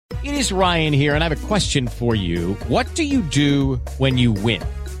It is Ryan here, and I have a question for you. What do you do when you win?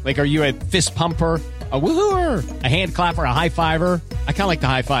 Like, are you a fist pumper, a woo-hooer, a hand clapper, a high fiver? I kind of like the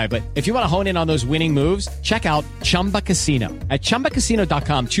high five, but if you want to hone in on those winning moves, check out Chumba Casino. At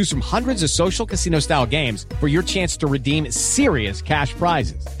ChumbaCasino.com, choose from hundreds of social casino-style games for your chance to redeem serious cash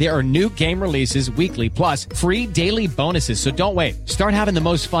prizes. There are new game releases weekly, plus free daily bonuses, so don't wait. Start having the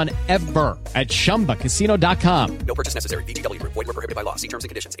most fun ever at ChumbaCasino.com. No purchase necessary. VGW Group. Void where prohibited by law. See terms and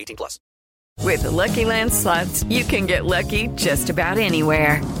conditions. 18+. With the Lucky Land Slots, you can get lucky just about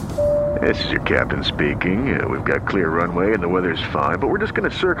anywhere. This is your captain speaking. We've got clear runway and the weather's fine, but we're just going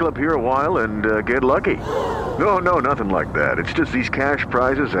to circle up here a while and get lucky. No, nothing like that. It's just these cash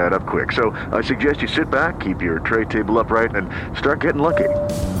prizes add up quick. So I suggest you sit back, keep your tray table upright, and start getting lucky.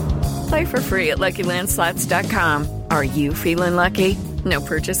 Play for free at LuckyLandSlots.com. Are you feeling lucky? No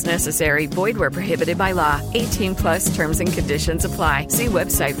purchase necessary. Void where prohibited by law. 18+ terms and conditions apply. See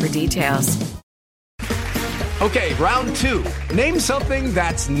website for details. Okay, round two. Name something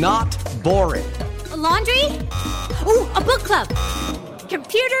that's not boring. A laundry? Ooh, a book club.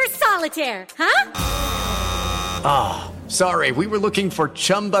 Computer solitaire, huh? Ah, sorry, we were looking for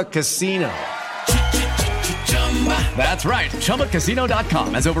Chumba Casino. That's right,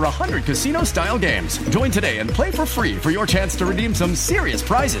 ChumbaCasino.com has over 100 casino-style games. Join today and play for free for your chance to redeem some serious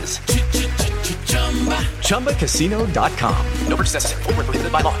prizes. ChumbaCasino.com. No purchase necessary. Void where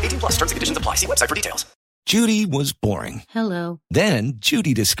prohibited by law. 18+ terms and conditions apply. See website for details. Judy was boring. Hello. Then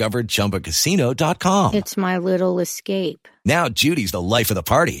Judy discovered ChumbaCasino.com. It's my little escape. Now Judy's the life of the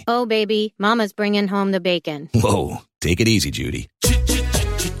party. Oh, baby, mama's bringing home the bacon. Whoa, take it easy, Judy.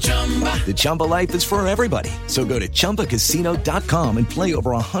 The Chumba life is for everybody. So go to ChumbaCasino.com and play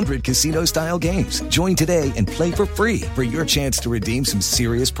over 100 casino-style games. Join today and play for free for your chance to redeem some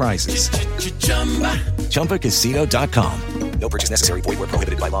serious prizes. ChumbaCasino.com. No purchase necessary. Void where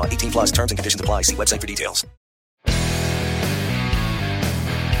prohibited by law. 18+ terms and conditions apply. See website for details.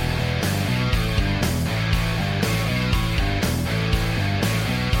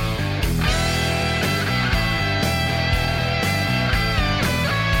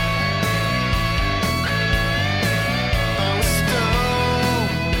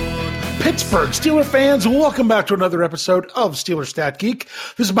 Pittsburgh Steeler fans, welcome back to another episode of Steeler Stat Geek.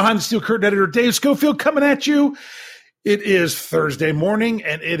 This is Behind the Steel Curtain editor Dave Schofield coming at you. It is Thursday morning,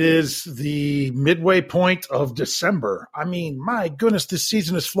 and it is the midway point of December. I mean, my goodness, this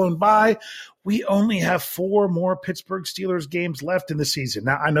season has flown by. We only have 4 more Pittsburgh Steelers games left in the season.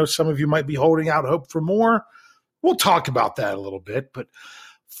 Now, I know some of you might be holding out hope for more. We'll talk about that a little bit, but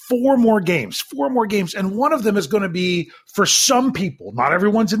 4 more games, and one of them is going to be, for some people, not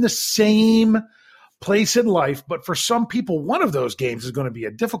everyone's in the same place in life, but for some people, one of those games is going to be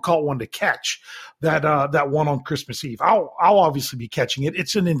a difficult one to catch, that one on Christmas Eve. I'll obviously be catching it.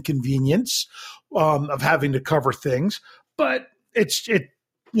 It's an inconvenience of having to cover things, but it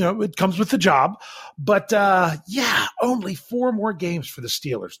comes with the job. But only 4 more games for the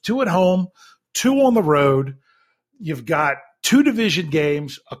Steelers, 2 at home, 2 on the road. You've got 2 division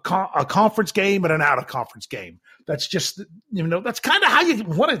games, a conference game, and an out-of-conference game. That's just, that's kind of how you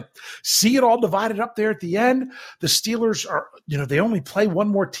want to see it all divided up there at the end. The Steelers are, they only play one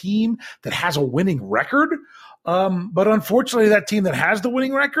more team that has a winning record. But unfortunately, that team that has the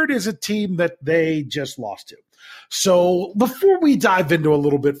winning record is a team that they just lost to. So before we dive into a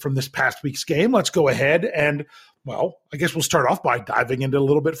little bit from this past week's game, let's go ahead and, well, I guess we'll start off by diving into a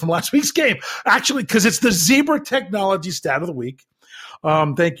little bit from last week's game, actually, because it's the Zebra Technology Stat of the Week.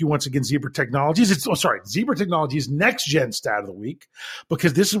 Thank you once again, Zebra Technologies. Zebra Technologies Next Gen Stat of the Week,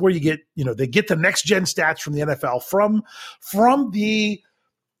 because this is where you get, they get the next gen stats from the NFL from the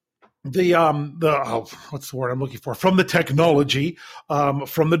what's the word I'm looking for? From the technology,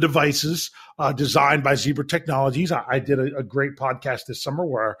 from the devices designed by Zebra Technologies. I did a great podcast this summer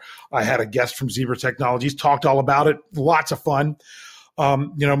where I had a guest from Zebra Technologies, talked all about it. Lots of fun.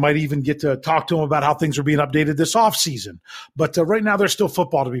 Might even get to talk to them about how things are being updated this off season. But right now there's still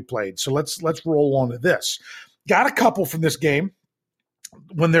football to be played. So let's roll on to this. Got a couple from this game.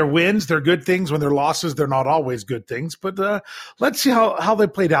 When they're wins, they're good things. When they're losses, they're not always good things. But let's see how they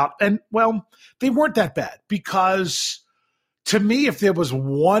played out. And, well, they weren't that bad because, to me, if there was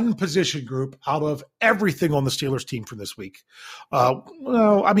one position group out of everything on the Steelers team from this week, you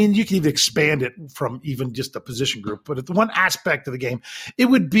can even expand it from even just a position group. But at the one aspect of the game, it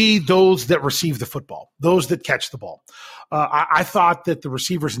would be those that receive the football, those that catch the ball. I thought that the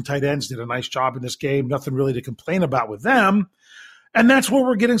receivers and tight ends did a nice job in this game. Nothing really to complain about with them. And that's where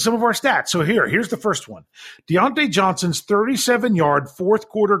we're getting some of our stats. So here's the first one. Deontay Johnson's 37-yard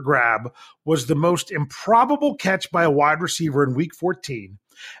fourth-quarter grab was the most improbable catch by a wide receiver in Week 14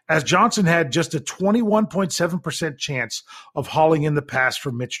 as Johnson had just a 21.7% chance of hauling in the pass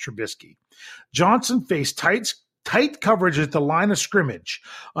from Mitch Trubisky. Johnson faced tight coverage at the line of scrimmage,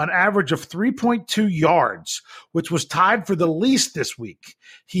 an average of 3.2 yards, which was tied for the least this week.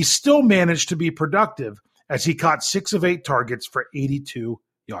 He still managed to be productive as he caught 6 of 8 targets for 82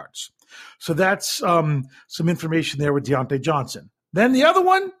 yards. So that's some information there with Deontay Johnson. Then the other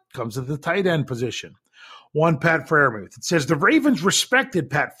one comes to the tight end position. One, Pat Freiermuth. It says the Ravens respected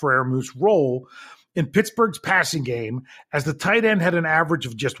Pat Freiermuth's role in Pittsburgh's passing game, as the tight end had an average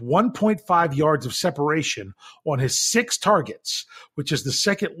of just 1.5 yards of separation on his 6 targets, which is the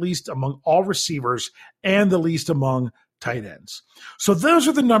second least among all receivers and the least among tight ends. So those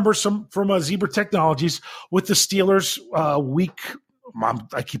are the numbers from Zebra Technologies with the Steelers week.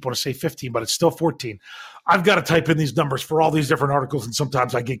 I keep wanting to say 15, but it's still 14. I've got to type in these numbers for all these different articles, and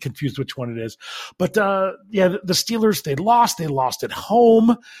sometimes I get confused which one it is. But the Steelers, they lost at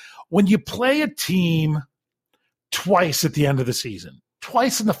home. When you play a team twice at the end of the season,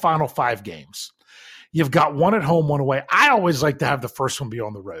 twice in the final 5 games, you've got one at home, one away. I always like to have the first one be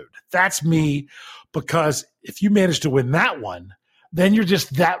on the road. That's me, because if you manage to win that one, then you're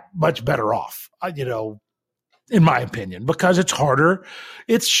just that much better off, in my opinion, because it's harder.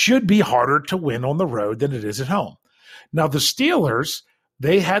 It should be harder to win on the road than it is at home. Now, the Steelers,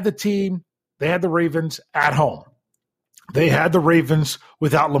 they had the Ravens at home. They had the Ravens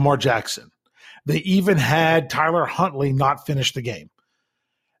without Lamar Jackson. They even had Tyler Huntley not finish the game.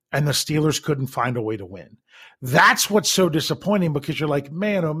 And the Steelers couldn't find a way to win. That's what's so disappointing, because you're like,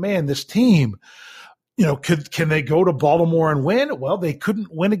 man, oh man, this team, can they go to Baltimore and win? Well, they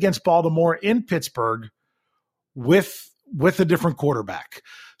couldn't win against Baltimore in Pittsburgh with a different quarterback.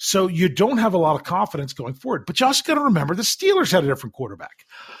 So you don't have a lot of confidence going forward. But you also got to remember the Steelers had a different quarterback.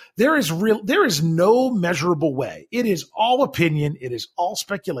 There is no measurable way. It is all opinion. It is all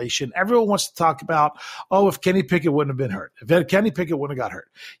speculation. Everyone wants to talk about, if Kenny Pickett wouldn't have been hurt, if Kenny Pickett wouldn't have got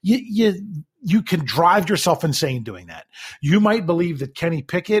hurt. You can drive yourself insane doing that. You might believe that Kenny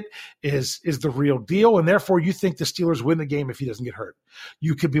Pickett is the real deal, and therefore you think the Steelers win the game if he doesn't get hurt.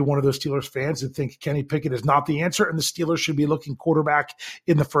 You could be one of those Steelers fans that think Kenny Pickett is not the answer, and the Steelers should be looking quarterback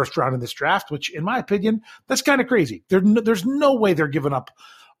in the first round in this draft, which, in my opinion, that's kind of crazy. There's no way they're giving up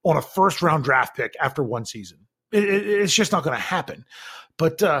on a first-round draft pick after one season. It's just not going to happen.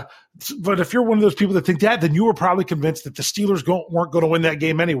 But if you're one of those people that think that, then you were probably convinced that the Steelers weren't going to win that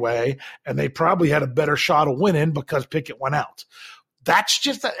game anyway, and they probably had a better shot of winning because Pickett went out. That's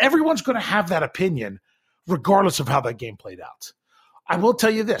just that everyone's going to have that opinion regardless of how that game played out. I will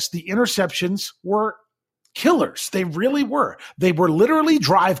tell you this. The interceptions were killers. They really were. They were literally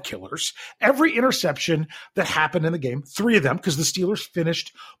drive killers. Every interception that happened in the game, 3 of them, because the Steelers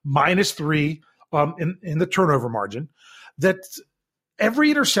finished -3 in the turnover margin, that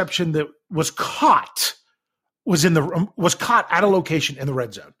every interception that was caught was caught at a location in the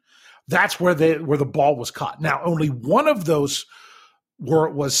red zone. That's where the ball was caught. Now, only one of those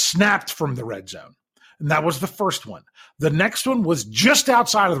was snapped from the red zone, and that was the first one. The next one was just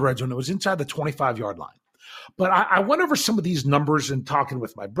outside of the red zone. It was inside the 25-yard line. But I went over some of these numbers and talking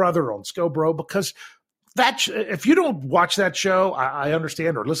with my brother on Scobro, because if you don't watch that show, I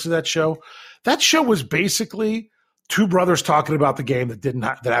understand, or listen to that show was basically 2 brothers talking about the game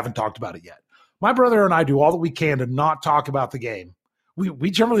that haven't talked about it yet. My brother and I do all that we can to not talk about the game.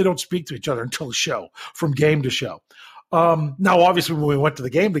 We generally don't speak to each other until the show, from game to show. Now, obviously, when we went to the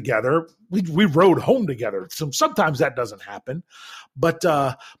game together, we rode home together. So sometimes that doesn't happen, but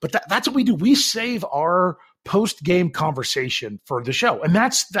that's what we do. We save our post-game conversation for the show, and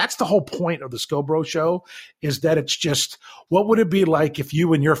that's the whole point of the Scobro show, is that it's just, what would it be like if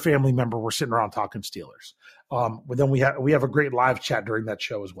you and your family member were sitting around talking Steelers? But then we have a great live chat during that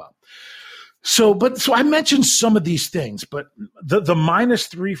show as well. So I mentioned some of these things, but the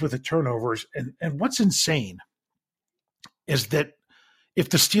 -3 for the turnovers, and what's insane is that if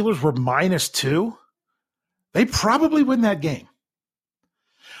the Steelers were -2, they probably win that game.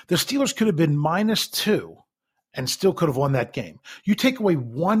 The Steelers could have been -2 and still could have won that game. You take away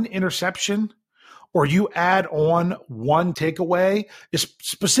 1 interception, or you add on 1 takeaway,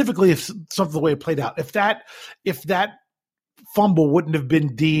 specifically if something the way it played out. If that fumble wouldn't have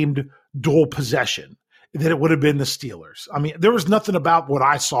been deemed dual possession, then it would have been the Steelers. I mean, there was nothing about what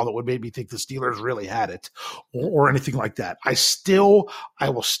I saw that would make me think the Steelers really had it or anything like that. I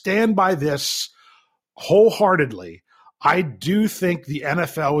will stand by this wholeheartedly. I do think the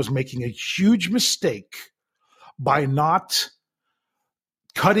NFL is making a huge mistake by not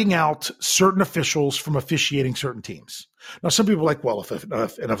cutting out certain officials from officiating certain teams. Now, some people are like, well, if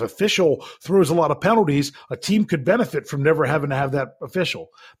an official throws a lot of penalties, a team could benefit from never having to have that official.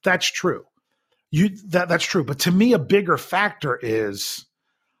 That's true. That's true. But to me, a bigger factor is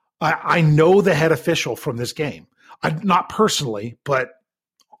I know the head official from this game. Not personally, but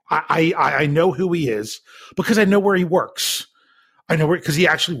I know who he is because I know where he works. I know because he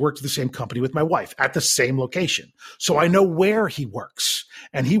actually worked at the same company with my wife at the same location. So I know where he works,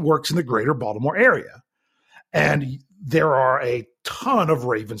 and he works in the greater Baltimore area. And there are a ton of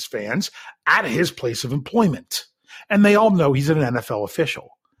Ravens fans at his place of employment, and they all know he's an NFL official.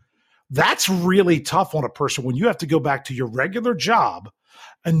 That's really tough on a person when you have to go back to your regular job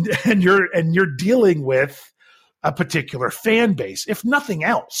and you're dealing with a particular fan base, if nothing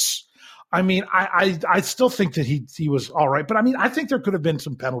else. I mean, I still think that he was all right, but I mean, I think there could have been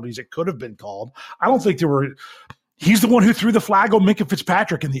some penalties that could have been called. I don't think there were. He's the one who threw the flag on Minkah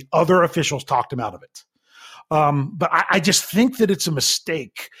Fitzpatrick, and the other officials talked him out of it. But I just think that it's a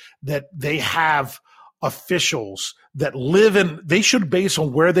mistake that they have officials that live in. They should base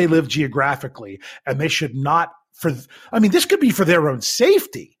on where they live geographically, and they should not. This could be for their own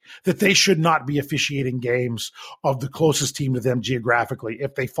safety, that they should not be officiating games of the closest team to them geographically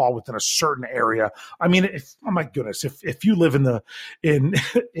if they fall within a certain area. I mean, oh my goodness, if you live in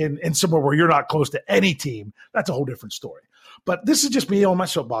somewhere where you're not close to any team, that's a whole different story. But this is just me on my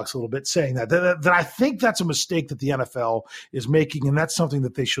soapbox a little bit saying that I think that's a mistake that the NFL is making, and that's something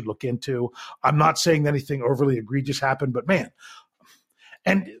that they should look into. I'm not saying anything overly egregious happened, but man,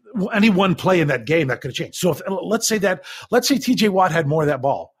 and any one play in that game that could have changed. So let's say TJ Watt had more of that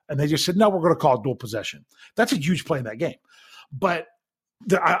ball, and they just said, no, we're going to call it dual possession. That's a huge play in that game. But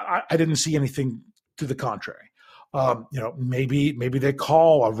I didn't see anything to the contrary. Maybe they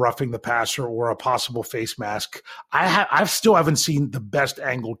call a roughing the passer or a possible face mask. I still haven't seen the best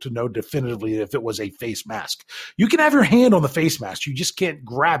angle to know definitively if it was a face mask. You can have your hand on the face mask. You just can't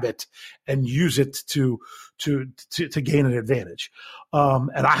grab it and use it to gain an advantage.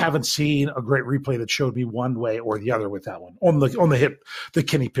 And I haven't seen a great replay that showed me one way or the other with that one on the hip that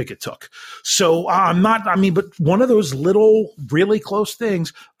Kenny Pickett took. So but one of those little really close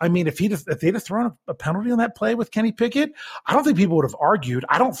things. I mean, if they'd have thrown a penalty on that play with Kenny Pickett, I don't think people would have argued.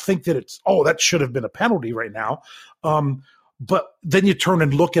 I don't think that that should have been a penalty right now. But then you turn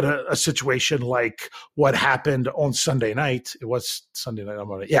and look at a situation like what happened on Sunday night. It was Sunday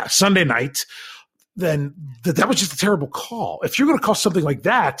night. Sunday night. Then that was just a terrible call. If you're going to call something like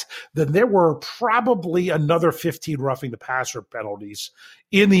that, then there were probably another 15 roughing the passer penalties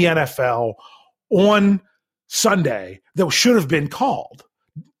in the NFL on Sunday that should have been called.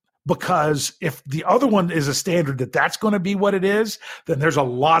 Because if the other one is a standard that's going to be what it is, then there's a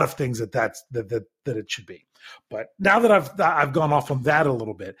lot of things that it should be. But now that I've gone off on that a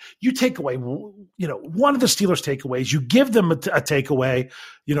little bit, you take away, one of the Steelers takeaways, you give them a takeaway,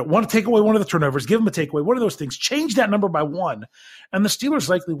 want to take away one of the turnovers, give them a takeaway, one of those things, change that number by one, and the Steelers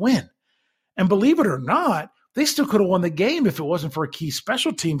likely win. And believe it or not, they still could have won the game if it wasn't for a key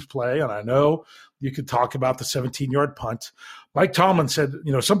special teams play. And I know you could talk about the 17-yard punt. Mike Tomlin said,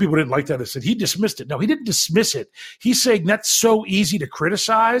 some people didn't like that. He said he dismissed it. No, he didn't dismiss it. He's saying that's so easy to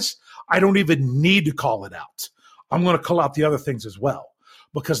criticize, I don't even need to call it out. I'm going to call out the other things as well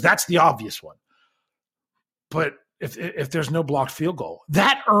because that's the obvious one. But if there's no blocked field goal,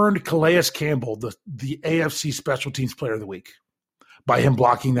 that earned Calais Campbell the AFC Special Teams Player of the Week by him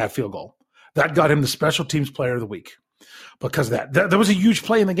blocking that field goal. That got him the Special Teams Player of the Week because that was a huge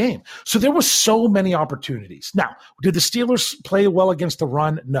play in the game. So there was so many opportunities. Now, did the Steelers play well against the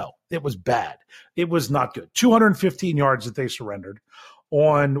run? No, it was bad. It was not good. 215 yards that they surrendered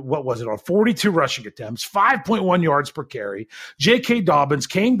on 42 rushing attempts, 5.1 yards per carry. J.K. Dobbins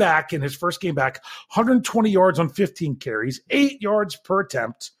came back in his first game back, 120 yards on 15 carries, 8 yards per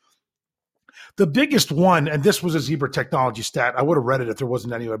attempt. The biggest one, and this was a Zebra Technology stat. I would have read it if there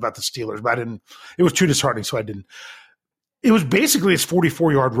wasn't any about the Steelers, but I didn't. It was too disheartening, so I didn't. It was basically his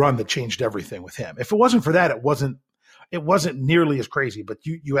 44-yard run that changed everything with him. If it wasn't for that, it wasn't nearly as crazy. But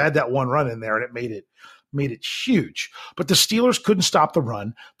you add that one run in there, and it made it huge. But the Steelers couldn't stop the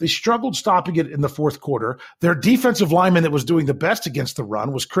run. They struggled stopping it in the fourth quarter. Their defensive lineman that was doing the best against the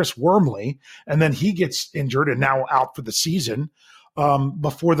run was Chris Wormley, and then he gets injured and now out for the season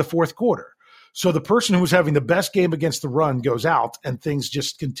before the fourth quarter. So the person who was having the best game against the run goes out, and things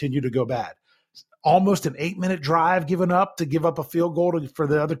just continue to go bad. Almost an 8-minute drive given up to give up a field goal for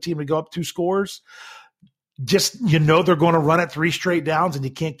the other team to go up 2 scores. Just, they're going to run it 3 straight downs, and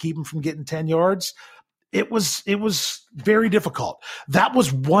you can't keep them from getting 10 yards. It was very difficult. That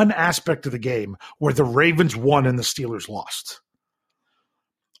was one aspect of the game where the Ravens won and the Steelers lost.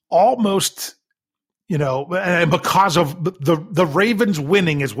 almost, and because of the Ravens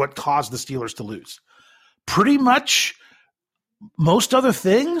winning is what caused the Steelers to lose. Pretty much most other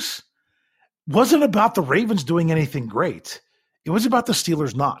things wasn't about the Ravens doing anything great. It was about the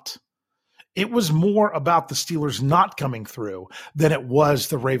Steelers not. It was more about the Steelers not coming through than it was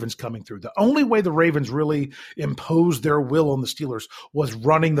the Ravens coming through. The only way the Ravens really imposed their will on the Steelers was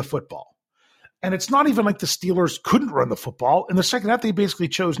running the football. And it's not even like the Steelers couldn't run the football. In the second half, they basically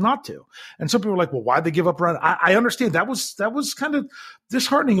chose not to. And some people are like, well, why'd they give up run? I understand that was kind of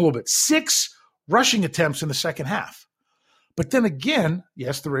disheartening a little bit. 6 rushing attempts in the second half. But then again,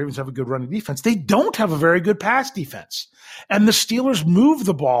 yes, the Ravens have a good running defense. They don't have a very good pass defense. And the Steelers move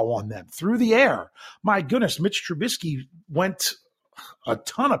the ball on them through the air. My goodness, Mitch Trubisky went a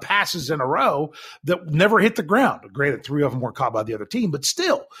ton of passes in a row that never hit the ground. Granted, 3 of them were caught by the other team, but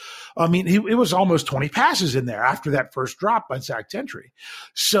still, I mean, it was almost 20 passes in there after that first drop by Zach Gentry.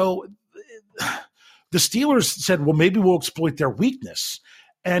 So the Steelers said, well, maybe we'll exploit their weakness.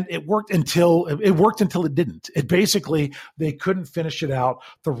 And it worked until it didn't. It basically, they couldn't finish it out.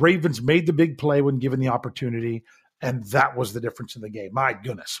 The Ravens made the big play when given the opportunity, and that was the difference in the game. My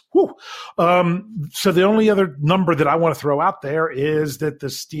goodness. Whew. So the only other number that I want to throw out there is that the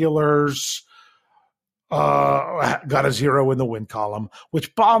Steelers got a 0 in the win column,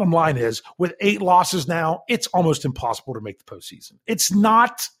 which bottom line is, with 8 losses now, it's almost impossible to make the postseason. It's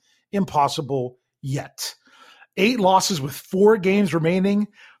not impossible yet. 8 losses with 4 games remaining.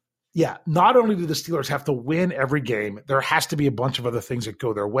 Yeah, not only do the Steelers have to win every game, there has to be a bunch of other things that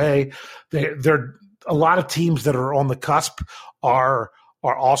go their way. They're a lot of teams that are on the cusp are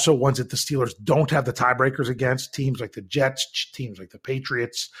also ones that the Steelers don't have the tiebreakers against. Teams like the Jets, teams like the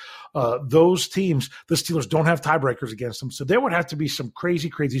Patriots, those teams, the Steelers don't have tiebreakers against them. So there would have to be some crazy,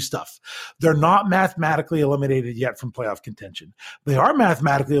 crazy stuff. They're not mathematically eliminated yet from playoff contention. They are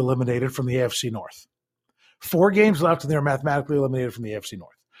mathematically eliminated from the AFC North. 4 games left, and they're mathematically eliminated from the AFC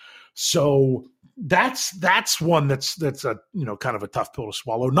North. So that's one that's a kind of a tough pill to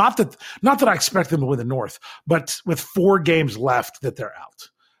swallow. Not that I expect them to win the North, but with 4 games left, that they're out.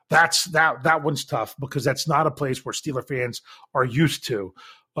 That one's tough because that's not a place where Steeler fans are used to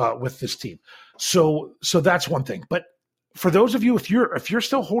with this team. So that's one thing. But for those of you, if you're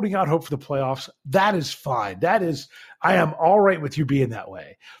still holding out hope for the playoffs, that is fine. I am all right with you being that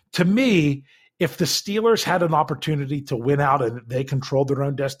way. To me, if the Steelers had an opportunity to win out and they controlled their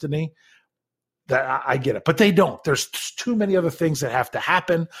own destiny, that I get it. But they don't. There's too many other things that have to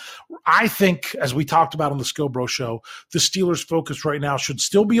happen. I think, as we talked about on the Scobro Show, the Steelers' focus right now should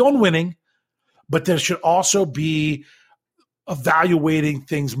still be on winning, but there should also be evaluating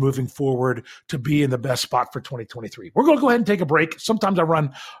things moving forward to be in the best spot for 2023. We're going to go ahead and take a break. Sometimes I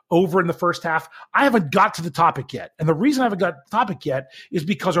run over in the first half. I haven't got to the topic yet. And the reason I haven't got to the topic yet is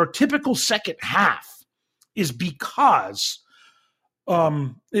because our typical second half is because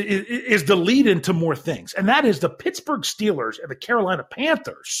is the lead into more things. And that is the Pittsburgh Steelers and the Carolina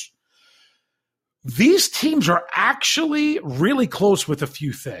Panthers. These teams are actually really close with a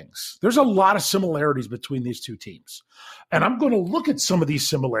few things. There's a lot of similarities between these two teams. And I'm going to look at some of these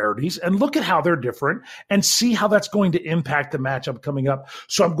similarities and look at how they're different and see how that's going to impact the matchup coming up.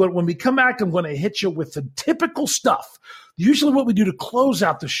 So when we come back, I'm going to hit you with the typical stuff. Usually what we do to close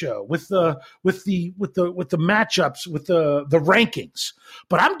out the show with the matchups, with the rankings.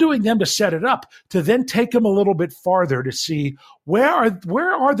 But I'm doing them to set it up to then take them a little bit farther to see where are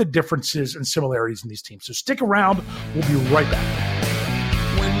the differences and similarities in these teams. So stick around. We'll be right back.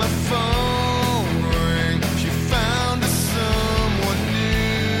 When my phone rang, she found someone new.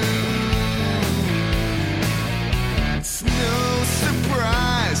 It's no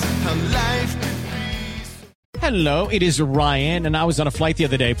surprise how life can be. Hello, it is Ryan, and I was on a flight the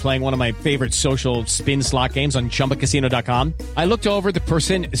other day playing one of my favorite social spin slot games on ChumbaCasino.com. I looked over at the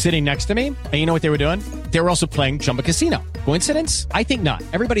person sitting next to me, and you know what they were doing? They were also playing Chumba Casino. Coincidence? I think not.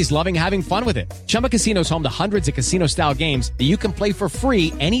 Everybody's loving having fun with it. Chumba Casino is home to hundreds of casino-style games that you can play for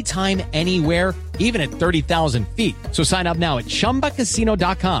free anytime, anywhere, even at 30,000 feet. So sign up now at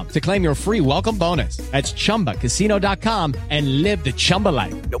ChumbaCasino.com to claim your free welcome bonus. That's ChumbaCasino.com and live the Chumba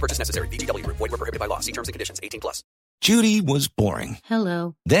life. No purchase necessary. VGW. Void were prohibited by law. See terms and conditions. 18+. Judy was boring.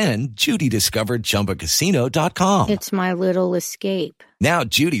 Hello. Then Judy discovered ChumbaCasino.com. It's my little escape. Now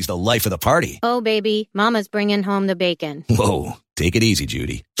Judy's the life of the party. Oh, baby, mama's bringing home the bacon. Whoa, take it easy,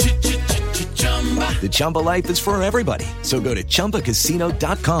 Judy. The Chumba life is for everybody. So go to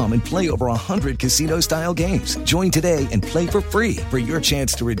ChumbaCasino.com and play over 100 casino-style games. Join today and play for free for your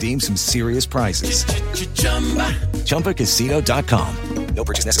chance to redeem some serious prizes. ChumbaCasino.com. No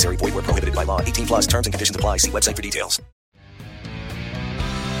purchase necessary. Void were prohibited by law. 18+. Terms and conditions apply. See website for details.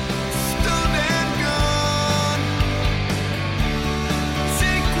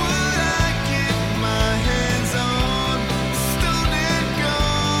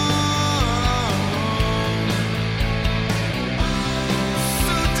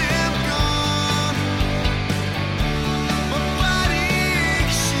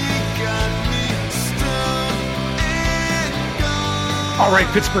 All right,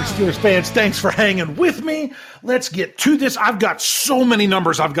 Pittsburgh Steelers fans, thanks for hanging with me. Let's get to this. I've got so many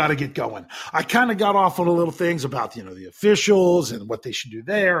numbers I've got to get going. I kind of got off on the little things about, the officials and what they should do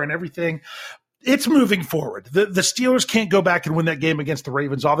there and everything. It's moving forward. The Steelers can't go back and win that game against the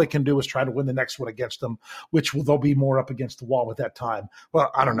Ravens. All they can do is try to win the next one against them, which they'll be more up against the wall at that time.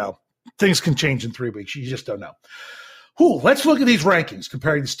 Well, I don't know. Things can change in 3 weeks. You just don't know. Let's look at these rankings,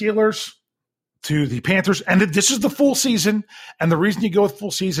 comparing the Steelers to the Panthers. And this is the full season. And the reason you go with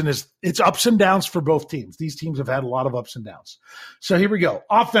full season is it's ups and downs for both teams. These teams have had a lot of ups and downs. So here we go.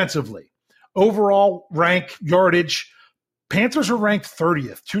 Offensively, overall rank, yardage, Panthers are ranked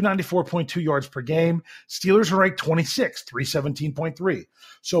 30th, 294.2 yards per game. Steelers are ranked 26th, 317.3.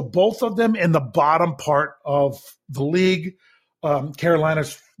 So both of them in the bottom part of the league.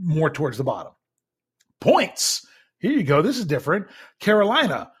 Carolina's more towards the bottom. Points. Here you go. This is different.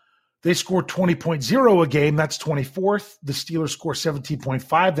 Carolina, they score 20.0 a game. That's 24th. The Steelers score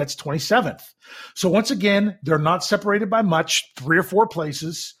 17.5. That's 27th. So once again, they're not separated by much, 3 or 4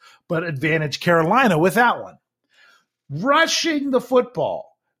 places, but advantage Carolina with that one. Rushing the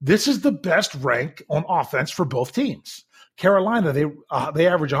football. This is the best rank on offense for both teams. Carolina, they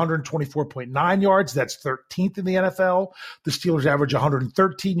average 124.9 yards. That's 13th in the NFL. The Steelers average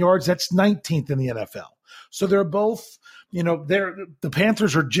 113 yards. That's 19th in the NFL. So they're both, the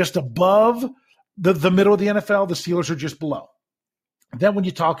Panthers are just above the middle of the NFL. The Steelers are just below. Then when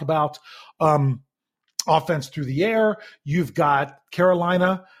you talk about offense through the air, you've got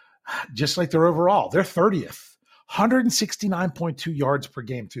Carolina, just like their overall. They're 30th, 169.2 yards per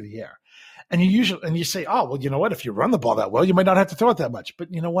game through the air. And you say, oh, well, you know what? If you run the ball that well, you might not have to throw it that much.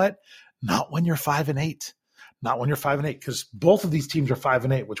 But you know what? Not when you're 5-8. Not when you're 5-8, because both of these teams are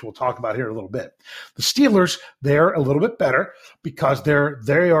 5-8, which we'll talk about here in a little bit. The Steelers, they're a little bit better because they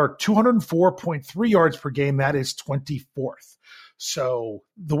are 204.3 yards per game. That is 24th. So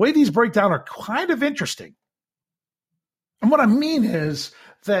the way these break down are kind of interesting. And what I mean is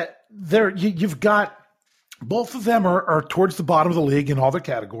that you've got both of them are towards the bottom of the league in all their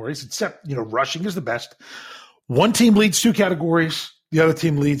categories, except, rushing is the best. One team leads 2 categories. The other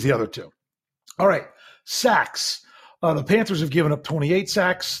team leads the other 2. All right. Sacks. The Panthers have given up 28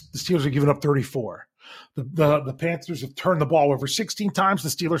 sacks. The Steelers have given up 34. The Panthers have turned the ball over 16 times. The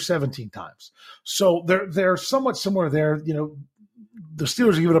Steelers 17 times. So they're somewhat similar there. The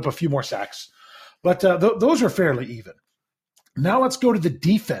Steelers have given up a few more sacks, but those are fairly even. Now let's go to the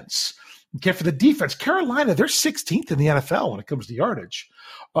defense. Okay, for the defense, Carolina, they're 16th in the NFL when it comes to yardage.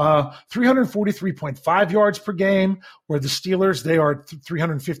 343.5 yards per game, where the Steelers, they are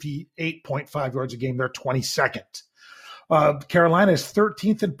 358.5 yards a game. They're 22nd. Carolina is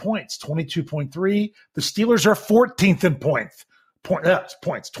 13th in points, 22.3. The Steelers are 14th in points,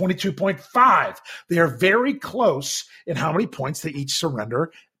 22.5. They are very close in how many points they each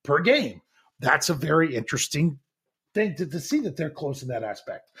surrender per game. That's a very interesting thing to see that they're close in that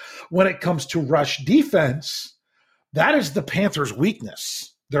aspect. When it comes to rush defense, that is the Panthers'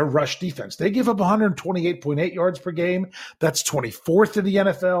 weakness, their rush defense. They give up 128.8 yards per game. That's 24th in the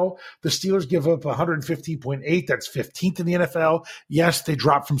NFL. The Steelers give up 115.8. That's 15th in the NFL. Yes, they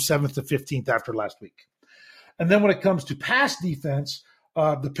dropped from 7th to 15th after last week. And then when it comes to pass defense,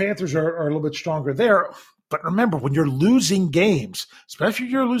 the Panthers are a little bit stronger there. But remember, when you're losing games, especially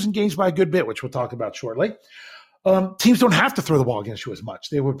if you're losing games by a good bit, which we'll talk about shortly, teams don't have to throw the ball against you as much.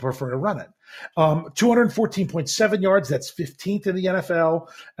 They would prefer to run it. 214.7 yards, that's 15th in the NFL.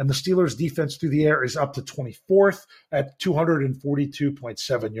 And the Steelers' defense through the air is up to 24th at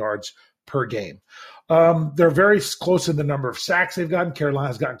 242.7 yards per game. They're very close in the number of sacks they've gotten.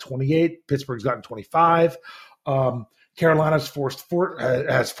 Carolina's gotten 28. Pittsburgh's gotten 25. Carolina's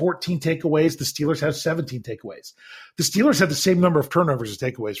has 14 takeaways. The Steelers have 17 takeaways. The Steelers have the same number of turnovers as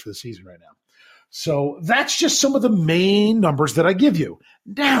takeaways for the season right now. So that's just some of the main numbers that I give you.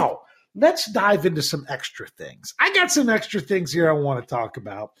 Now, let's dive into some extra things. I got some extra things here I want to talk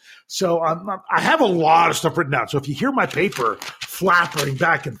about. So I have a lot of stuff written down. So if you hear my paper flapping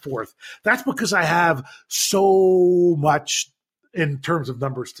back and forth, that's because I have so much in terms of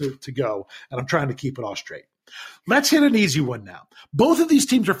numbers to go, and I'm trying to keep it all straight. Let's hit an easy one now. Both of these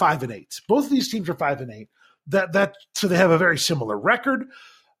teams are 5-8. Both of these teams are 5-8. So they have a very similar record.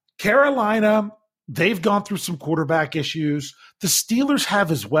 Carolina, they've gone through some quarterback issues. The Steelers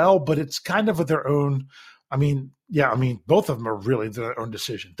have as well, but it's kind of their own. Both of them are really their own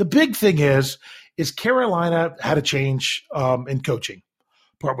decision. The big thing is Carolina had a change in coaching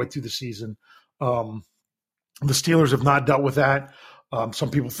partway through the season. The Steelers have not dealt with that.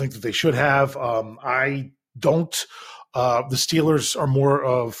 Some people think that they should have. I don't. The Steelers are more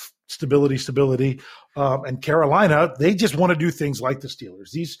of stability. And Carolina, they just want to do things like the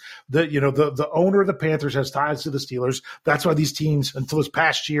Steelers. The owner of the Panthers has ties to the Steelers. That's why these teams, until this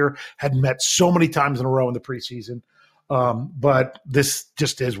past year, had met so many times in a row in the preseason. But this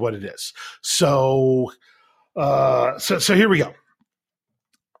just is what it is. So here we go.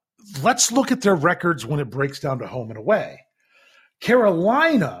 Let's look at their records when it breaks down to home and away.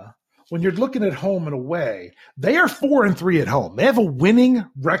 Carolina, when you're looking at home and away, they are 4-3 at home. They have a winning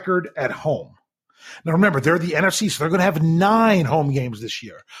record at home. Now, remember, they're the NFC, so they're going to have 9 home games this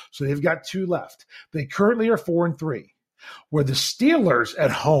year. So they've got 2 left. They currently are 4-3, where the Steelers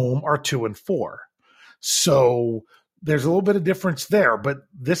at home are 2-4. So there's a little bit of difference there, but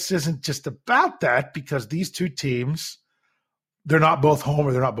this isn't just about that because these two teams, they're not both home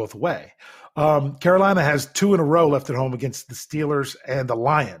or they're not both away. Carolina has 2 in a row left at home against the Steelers and the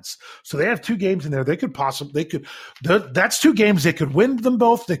Lions. So they have 2 games in there. That's 2 games. They could win them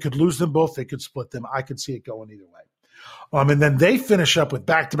both. They could lose them both. They could split them. I could see it going either way. And then they finish up with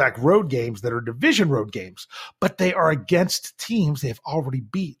back-to-back road games that are division road games, but they are against teams they've already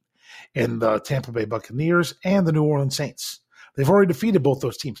beat in the Tampa Bay Buccaneers and the New Orleans Saints. They've already defeated both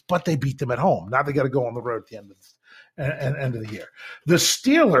those teams, but they beat them at home. Now they got to go on the road at the end of the year. The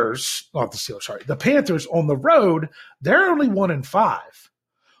Panthers on the road, they're only 1-5,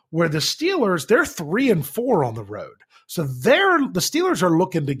 where the Steelers, they're 3-4 on the road. So the Steelers are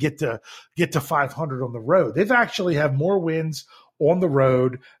looking to get to 500 on the road. They've actually have more wins on the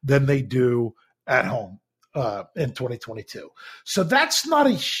road than they do at home in 2022. So that's not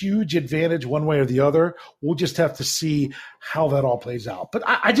a huge advantage one way or the other. We'll just have to see how that all plays out. But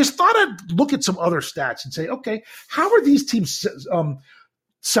I just thought I'd look at some other stats and say, okay, how are these teams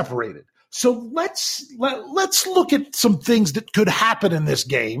separated? So let's look at some things that could happen in this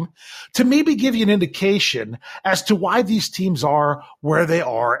game to maybe give you an indication as to why these teams are where they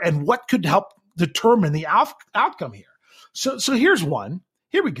are and what could help determine the outcome here. So here's one.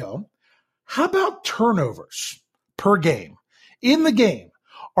 Here we go. How about turnovers per game? In the game,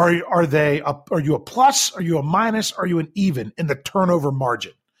 are you a plus? Are you a minus? Are you an even in the turnover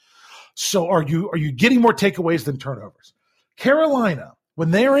margin? So are you getting more takeaways than turnovers? Carolina,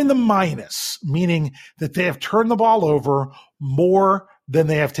 when they are in the minus, meaning that they have turned the ball over more than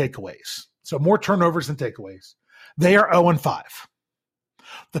they have takeaways, so more turnovers than takeaways, they are 0-5.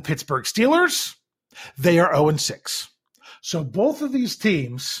 The Pittsburgh Steelers, they are 0-6. So both of these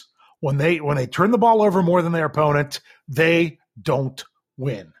teams, when they turn the ball over more than their opponent, they don't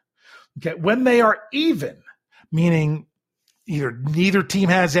win. Okay, when they are even, meaning either neither team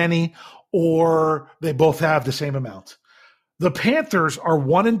has any or they both have the same amount. The Panthers are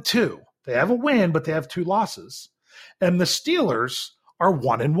 1-2. They have a win, but they have 2 losses. And the Steelers are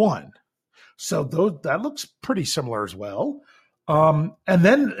 1-1. So that looks pretty similar as well. And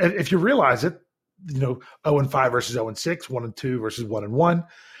then if you realize it, 0-5 versus 0-6, 1-2 versus 1-1.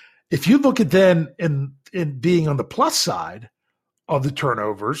 If you look at then in being on the plus side of the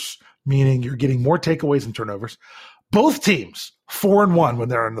turnovers, meaning you're getting more takeaways than turnovers, both teams 4-1 when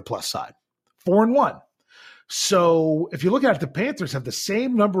they're on the plus side, 4-1. So if you look at it, the Panthers have the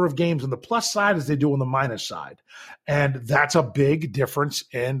same number of games on the plus side as they do on the minus side. And that's a big difference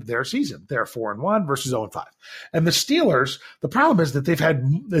in their season. They're 4-1 versus 0-5. And the Steelers, the problem is that they've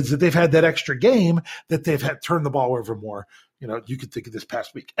had that extra game that they've had turned the ball over more. You could think of this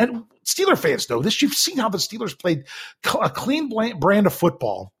past week. And Steeler fans know this. You've seen how the Steelers played a clean brand of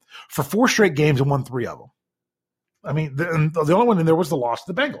football for 4 straight games and won 3 of them. I mean, the only one in there was the loss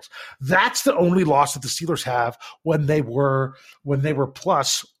to the Bengals. That's the only loss that the Steelers have when they were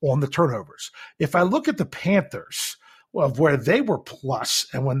plus on the turnovers. If I look at the Panthers, of where they were plus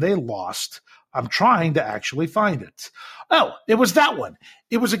and when they lost, I'm trying to actually find it. Oh, it was that one.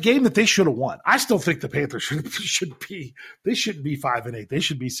 It was a game that they should have won. I still think the Panthers shouldn't be 5-8. They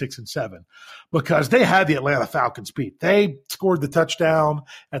should be 6-7 because they had the Atlanta Falcons beat. They scored the touchdown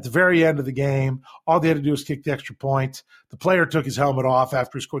at the very end of the game. All they had to do was kick the extra point. The player took his helmet off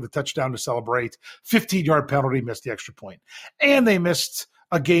after he scored the touchdown to celebrate. 15-yard penalty, missed the extra point. And they missed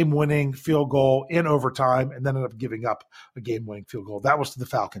a game-winning field goal in overtime and then ended up giving up a game-winning field goal. That was to the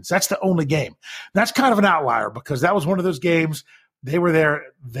Falcons. That's the only game. That's kind of an outlier because that was one of those games. They were there.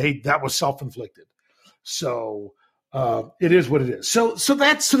 That was self-inflicted. So it is what it is. So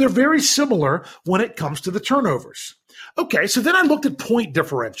they're very similar when it comes to the turnovers. Okay, so then I looked at point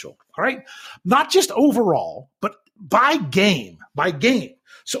differential. All right, not just overall, but by game.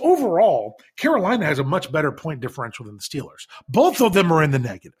 So overall, Carolina has a much better point differential than the Steelers. Both of them are in the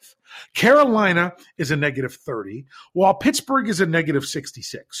negative. Carolina is a negative 30, while Pittsburgh is a negative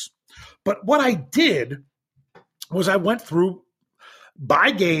 66. But what I did was I went through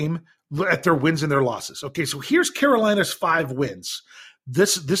by game at their wins and their losses. Okay, so here's Carolina's 5 wins.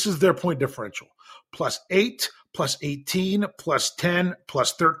 This is their point differential. +8, +18, +10,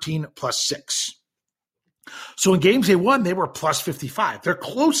 +13, +6. So in games they won, they were +55. Their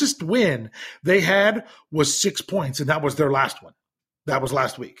closest win they had was 6 points, and that was their last one. That was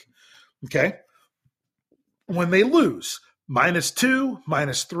last week. Okay? When they lose, -2,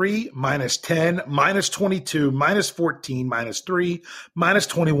 -3, -10, -22, -14, -3,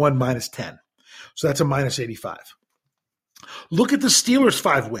 -21, -10. So that's a -85. Look at the Steelers'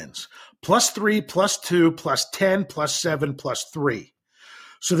 5 wins. +3, +2, +10, +7, +3.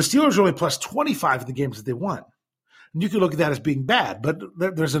 So the Steelers are only +25 in the games that they won. And you could look at that as being bad, but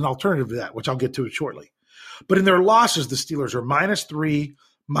there's an alternative to that, which I'll get to it shortly. But in their losses, the Steelers are -3,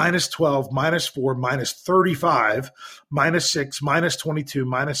 -12, -4, -35, -6, -22,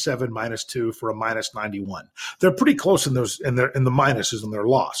 -7, -2 for a -91. They're pretty close in those in the minuses in their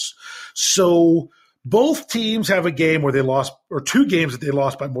loss. So both teams have a game where they lost, or 2 games that they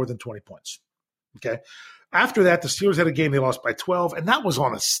lost by more than 20 points. Okay. After that, the Steelers had a game they lost by 12, and that was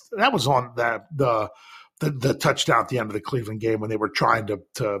on the touchdown at the end of the Cleveland game when they were trying to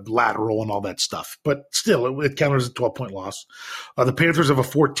lateral and all that stuff. But still, it counted as a 12-point loss. The Panthers have a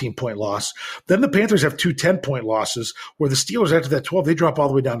 14-point loss. Then the Panthers have 2 10-point losses where the Steelers, after that 12, they drop all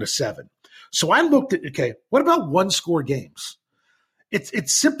the way down to 7. So I looked at, okay, what about one-score games?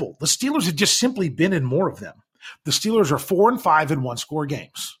 It's simple. The Steelers have just simply been in more of them. The Steelers are 4-5 in one-score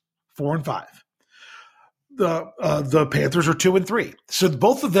games. 4-5. The Panthers are 2-3. So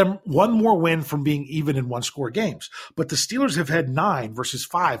both of them, one more win from being even in one-score games. But the Steelers have had 9 versus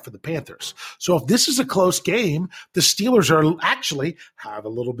 5 for the Panthers. So if this is a close game, the Steelers are actually have a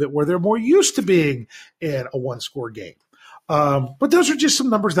little bit where they're more used to being in a one-score game. But those are just some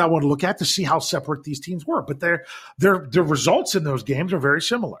numbers that I want to look at to see how separate these teams were. But their results in those games are very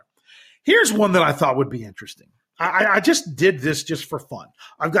similar. Here's one that I thought would be interesting. I just did this just for fun.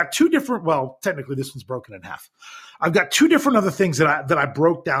 I've got 2 different, well, technically this one's broken in half. I've got 2 different other things that I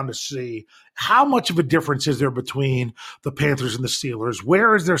broke down to see how much of a difference is there between the Panthers and the Steelers.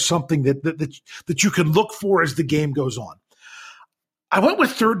 Where is there something that you can look for as the game goes on? I went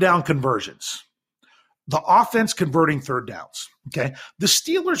with third down conversions. The offense converting third downs. Okay. The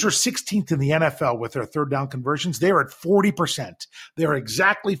Steelers are 16th in the NFL with their third down conversions. They're at 40%. They're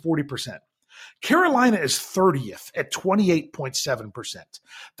exactly 40%. Carolina is 30th at 28.7%.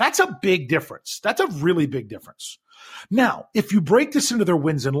 That's a big difference. That's a really big difference. Now, if you break this into their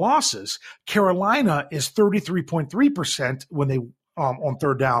wins and losses, Carolina is 33.3% when they on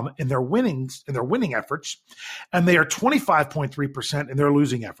third down in their winning efforts, and they are 25.3% in their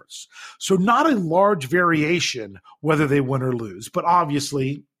losing efforts. So not a large variation whether they win or lose, but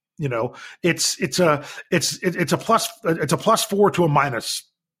obviously, you know, it's a +4 to a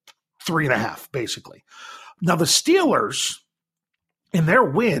 -3.5 basically. Now the Steelers in their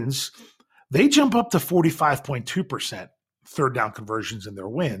wins, they jump up to 45.2% third down conversions in their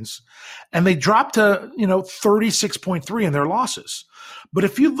wins, and they drop to, 36.3 in their losses. But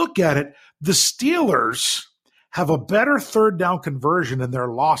if you look at it, the Steelers have a better third down conversion in their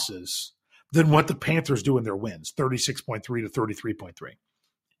losses than what the Panthers do in their wins, 36.3 to 33.3.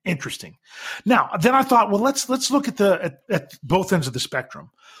 Interesting. Now, then I thought, well, let's look at both ends of the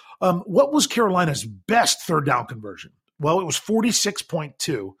spectrum. What was Carolina's best third down conversion? Well, it was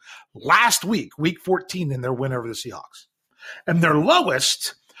 46.2 last week, week 14, in their win over the Seahawks. And their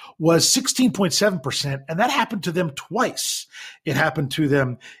lowest was 16.7%, and that happened to them twice. It happened to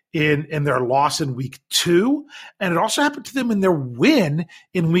them in their loss in week 2, and it also happened to them in their win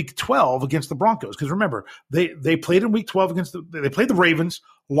in week 12 against the Broncos. Because remember, they played in week 12 they played the Ravens,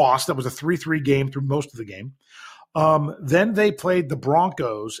 lost. That was a 3-3 game through most of the game. Then they played the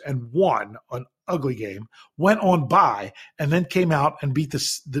Broncos and won an ugly game, went on bye, and then came out and beat the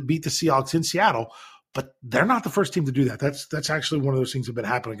Seahawks in Seattle. But they're not the first team to do that. That's actually one of those things that have been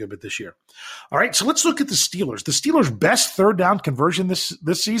happening a bit this year. All right, so let's look at the Steelers. The Steelers' best third down conversion this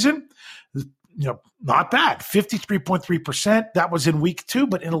season, not bad, 53.3%. That was in week 2,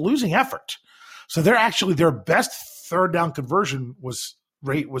 but in a losing effort. So they're actually their best third down conversion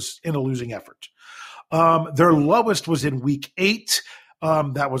rate was in a losing effort. Their lowest was in week 8.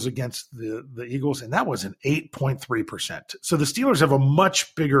 That was against the Eagles, and that was an 8.3%. So the Steelers have a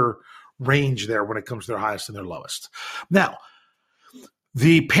much bigger range there when it comes to their highest and their lowest. Now,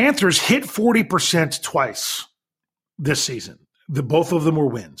 the Panthers hit 40% twice this season. Both of them were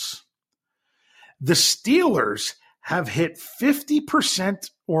wins. The Steelers have hit 50%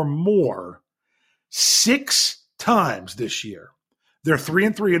 or more 6 times this year. They're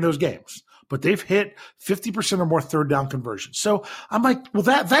 3-3 in those games. but they've hit 50% or more third down conversions. So I'm like, well,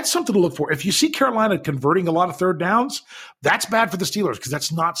 that's something to look for. If you see Carolina converting a lot of third downs, that's bad for the Steelers because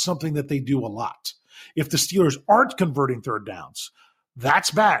that's not something that they do a lot. If the Steelers aren't converting third downs,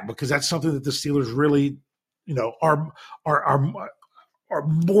 that's bad because that's something that the Steelers really, are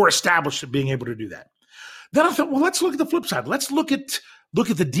more established at being able to do that. Then I thought, well, let's look at the flip side. Let's look at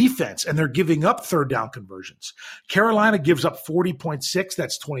the defense, and they're giving up third down conversions. Carolina gives up 40.6.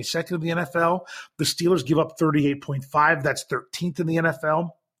 That's 22nd in the NFL. The Steelers give up 38.5. That's 13th in the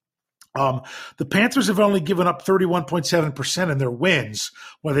NFL. The Panthers have only given up 31.7% in their wins,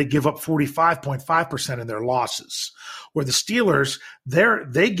 while they give up 45.5% in their losses. Where the Steelers,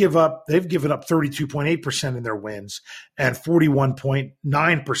 they've given up 32.8% in their wins and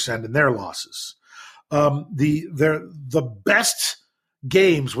 41.9% in their losses. The best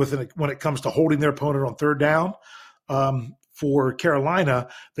games when it comes to holding their opponent on third down. For Carolina,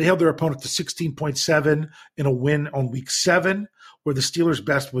 they held their opponent to 16.7 in a win on week 7, where the Steelers'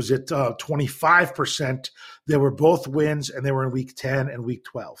 best was at 25%. They were both wins, and they were in week 10 and week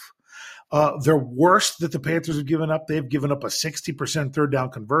 12. Their worst that the Panthers have given up, they've given up a 60% third down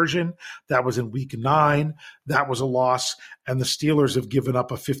conversion. That was in week 9. That was a loss. And the Steelers have given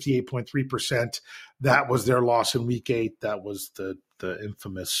up a 58.3%. That was their loss in week 8. That was the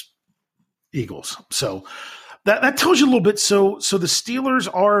infamous Eagles. So that tells you a little bit. So the Steelers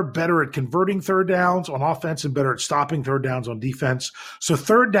are better at converting third downs on offense and better at stopping third downs on defense. So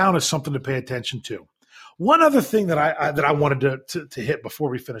third down is something to pay attention to. One other thing that I wanted to hit before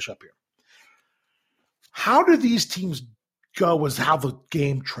we finish up here. How do these teams go as how the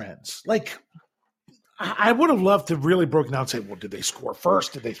game trends? Like, I would have loved to really broken down and say, well, did they score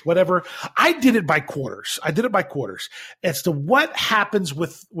first? Did they whatever? I did it by quarters. As to what happens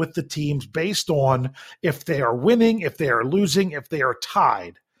with the teams based on if they are winning, if they are losing, if they are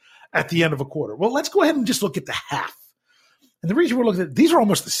tied at the end of a quarter. Well, let's go ahead and just look at the half. And the reason we're looking at these are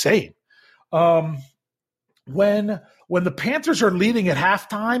almost the same. When the Panthers are leading at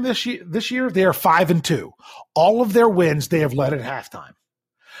halftime this year, they are 5-2. All of their wins they have led at halftime.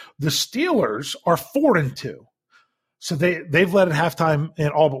 The Steelers are 4-2, so they've led at halftime in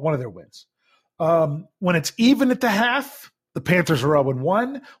all but one of their wins. When it's even at the half, the Panthers are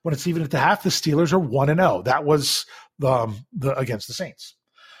 0-1. When it's even at the half, the Steelers are 1-0. That was the against the Saints.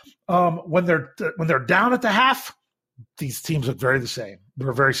 When they're down at the half, these teams look very the same.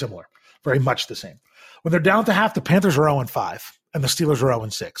 They're very similar, very much the same. When they're down at the half, the Panthers are 0-5, and the Steelers are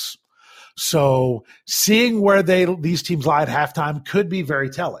 0-6. So seeing where these teams lie at halftime could be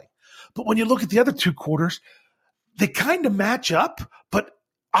very telling. But when you look at the other two quarters, they kind of match up, but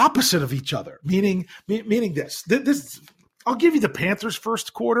opposite of each other. Meaning this. I'll give you the Panthers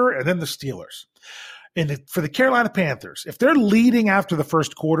first quarter and then the Steelers. And for the Carolina Panthers, if they're leading after the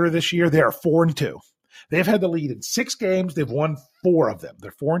first quarter this year, they are 4-2. They've had the lead in 6 games. They've won 4 of them.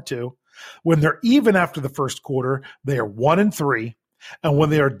 They're 4-2. When they're even after the first quarter, they are 1-3. And when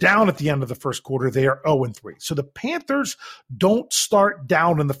they are down at the end of the first quarter, they are 0-3. So the Panthers don't start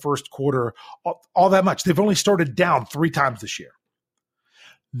down in the first quarter all that much. They've only started down 3 times this year.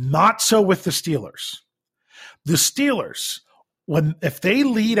 Not so with the Steelers. The Steelers, if they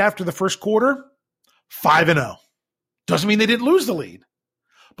lead after the first quarter, 5-0. Doesn't mean they didn't lose the lead,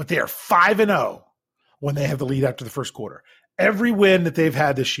 but they are 5-0 when they have the lead after the first quarter. Every win that they've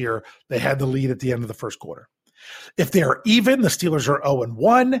had this year, they had the lead at the end of the first quarter. If they are even, the Steelers are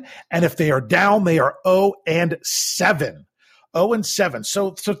 0-1, and if they are down, they are 0-7. 0-7.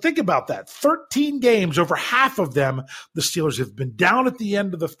 So think about that. 13 games, over half of them, the Steelers have been down at the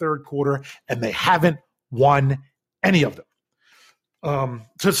end of the third quarter, and they haven't won any of them.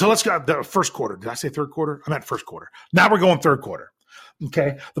 So let's go the first quarter. Did I say third quarter? I meant first quarter. Now we're going third quarter.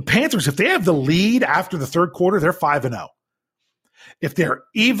 Okay. The Panthers, if they have the lead after the third quarter, they're 5-0. If they're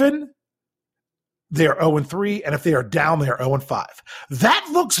even, they're 0-3, and if they are down, they are 0-5. That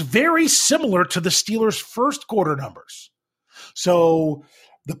looks very similar to the Steelers' first quarter numbers. So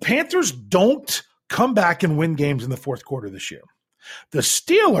the Panthers don't come back and win games in the fourth quarter this year. The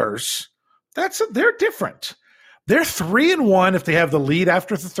Steelers, they're different. They're 3-1 if they have the lead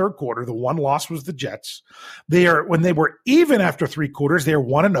after the third quarter. The one loss was the Jets. When they were even after 3 quarters, they are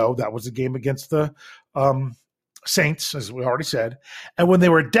 1-0. That was the game against the Saints, as we already said. And when they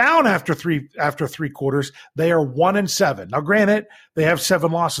were down after three quarters, they are 1-7. Now, granted, they have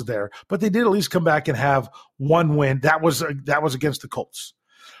 7 losses there, but they did at least come back and have 1 win. That was against the Colts.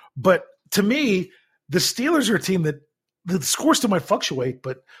 But to me, the Steelers are a team that the scores still might fluctuate,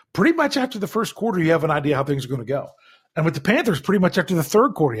 but pretty much after the first quarter, you have an idea how things are going to go. And with the Panthers, pretty much after the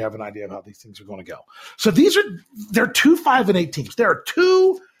third quarter, you have an idea of how these things are going to go. So they're 2 5-8 teams. There are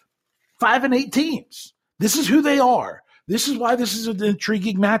 2 5-8 teams. This is who they are. This is why this is an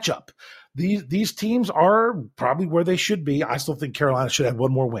intriguing matchup. These teams are probably where they should be. I still think Carolina should have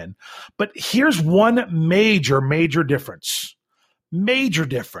one more win. But here's one major difference. Major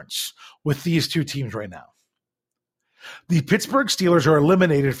difference with these two teams right now. The Pittsburgh Steelers are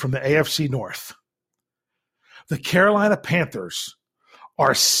eliminated from the AFC North. The Carolina Panthers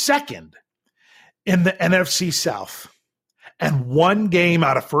are second in the NFC South and one game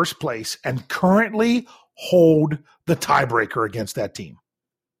out of first place and currently hold the tiebreaker against that team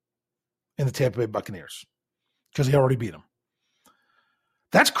in the Tampa Bay Buccaneers because he already beat them.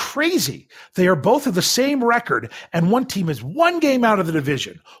 That's crazy. They are both of the same record, and one team is one game out of the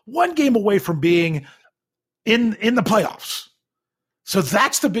division, one game away from being in the playoffs. So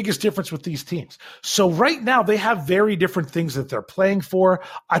that's the biggest difference with these teams. So right now they have very different things that they're playing for.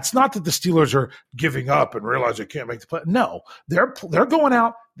 It's not that the Steelers are giving up and realize they can't make the play. No, they're going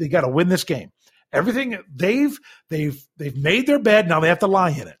out. They got to win this game. Everything they've made their bed. Now they have to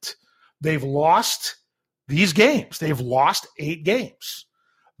lie in it. They've lost these games. They've lost 8 games.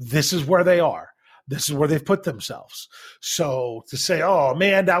 This is where they are. This is where they've put themselves. So to say, oh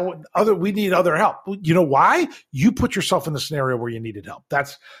man, we need other help. You know why? You put yourself in the scenario where you needed help.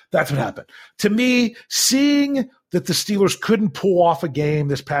 That's what happened. To me, seeing that the Steelers couldn't pull off a game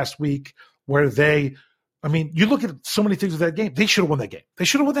this past week where you look at so many things with that game. They should have won that game. They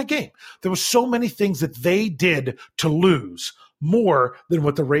should have won that game. There were so many things that they did to lose more than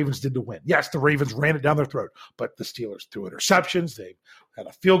what the Ravens did to win. Yes, the Ravens ran it down their throat, but the Steelers threw interceptions. They had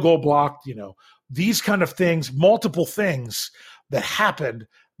a field goal blocked, these kind of things, multiple things that happened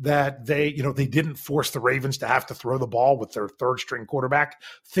that they didn't force the Ravens to have to throw the ball with their third string quarterback,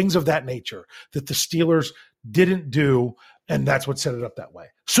 things of that nature that the Steelers didn't do. And that's what set it up that way.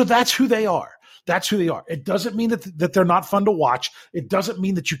 So that's who they are. That's who they are. It doesn't mean that they're not fun to watch. It doesn't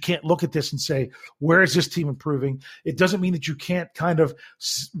mean that you can't look at this and say, where is this team improving? It doesn't mean that you can't kind of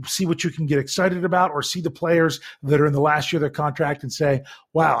see what you can get excited about or see the players that are in the last year of their contract and say,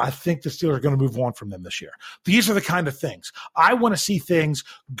 wow, I think the Steelers are going to move on from them this year. These are the kind of things. I want to see things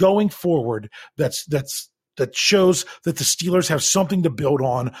going forward that shows that the Steelers have something to build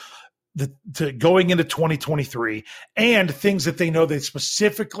on to going into 2023 and things that they know they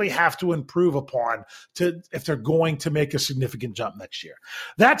specifically have to improve upon if they're going to make a significant jump next year.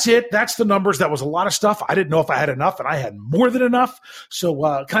 That's it. That's the numbers. That was a lot of stuff. I didn't know if I had enough, and I had more than enough.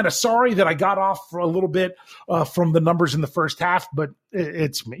 So kind of sorry that I got off for a little bit from the numbers in the first half, but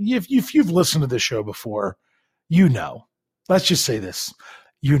it's me. If you've listened to this show before, let's just say this,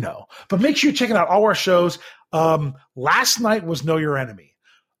 but make sure you're checking out all our shows. Last night was Know Your Enemy.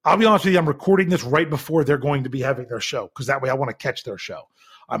 I'll be honest with you, I'm recording this right before they're going to be having their show because that way I want to catch their show.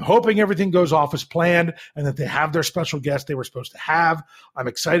 I'm hoping everything goes off as planned and that they have their special guest they were supposed to have. I'm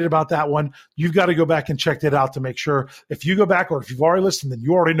excited about that one. You've got to go back and check that out to make sure if you go back or if you've already listened, then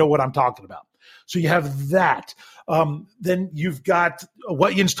you already know what I'm talking about. So you have that. Then you've got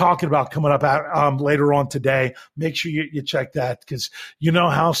what Ian's talking about coming up later on today. Make sure you check that because you know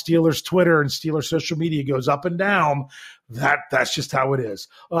how Steelers Twitter and Steelers social media goes up and down. That's just how it is.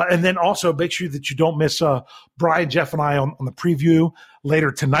 And then also make sure that you don't miss Brian, Jeff, and I on the preview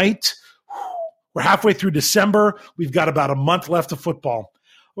later tonight. We're halfway through December. We've got about a month left of football,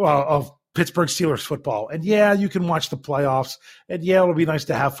 of Pittsburgh Steelers football. And yeah, you can watch the playoffs. And yeah, it'll be nice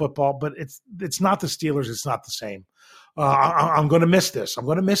to have football, but it's not the Steelers. It's not the same. I'm going to miss this.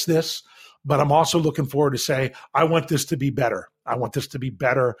 But I'm also looking forward to say, I want this to be better. I want this to be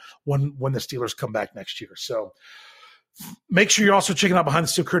better when the Steelers come back next year. So make sure you're also checking out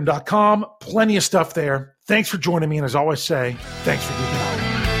BehindTheSteelCurtain.com. Plenty of stuff there. Thanks for joining me. And as I always say, thanks for being out.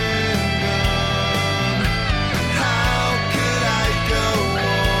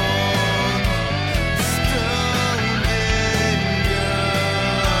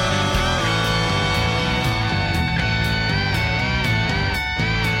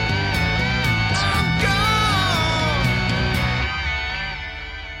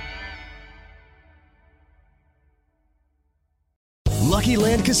 Lucky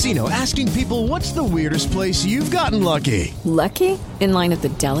Land Casino, asking people, what's the weirdest place you've gotten lucky? Lucky? In line at the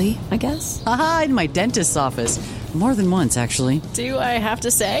deli, I guess? Aha, in my dentist's office. More than once, actually. Do I have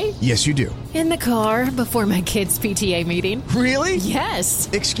to say? Yes, you do. In the car before my kids' PTA meeting. Really? Yes.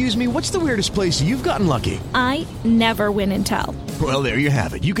 Excuse me, what's the weirdest place you've gotten lucky? I never win and tell. Well, there you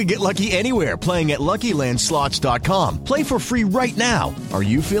have it. You can get lucky anywhere, playing at LuckyLandSlots.com. Play for free right now. Are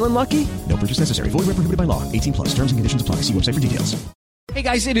you feeling lucky? No purchase necessary. Void where prohibited by law. 18+. Terms and conditions apply. See website for details. Hey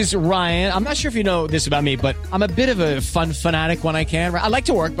guys, it is Ryan. I'm not sure if you know this about me, but I'm a bit of a fun fanatic when I can. I like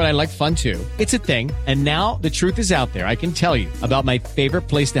to work, but I like fun too. It's a thing. And now the truth is out there. I can tell you about my favorite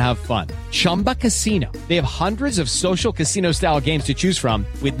place to have fun. Chumba Casino. They have hundreds of social casino style games to choose from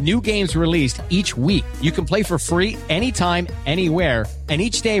with new games released each week. You can play for free anytime, anywhere. And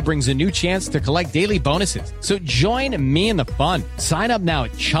each day brings a new chance to collect daily bonuses. So join me in the fun. Sign up now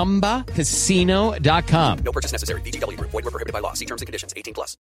at ChumbaCasino.com. No purchase necessary. VGW Group. Void where prohibited by law. See terms and conditions. 18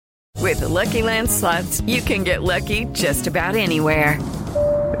 plus. With the Lucky Land Slots, you can get lucky just about anywhere.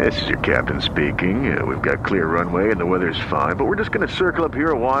 This is your captain speaking. We've got clear runway and the weather's fine, but we're just going to circle up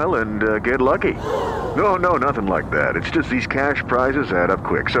here a while and get lucky. No, nothing like that. It's just these cash prizes add up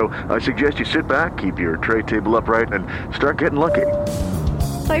quick. So I suggest you sit back, keep your tray table upright, and start getting lucky.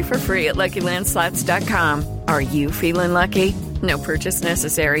 Play for free at LuckyLandSlots.com. Are you feeling lucky? No purchase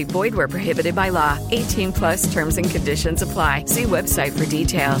necessary. Void where prohibited by law. 18 plus terms and conditions apply. See website for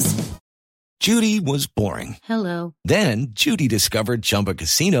details. Judy was boring. Hello. Then Judy discovered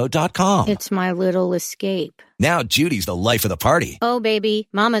ChumbaCasino.com. It's my little escape. Now Judy's the life of the party. Oh, baby,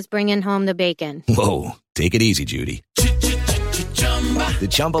 mama's bringing home the bacon. Whoa, take it easy, Judy. The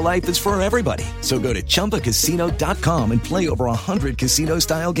Chumba life is for everybody. So go to ChumbaCasino.com and play over 100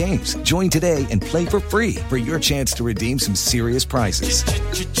 casino-style games. Join today and play for free for your chance to redeem some serious prizes.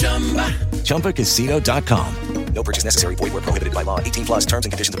 ChumbaCasino.com. No purchase necessary. Void where prohibited by law. 18 plus terms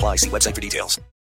and conditions apply. See website for details.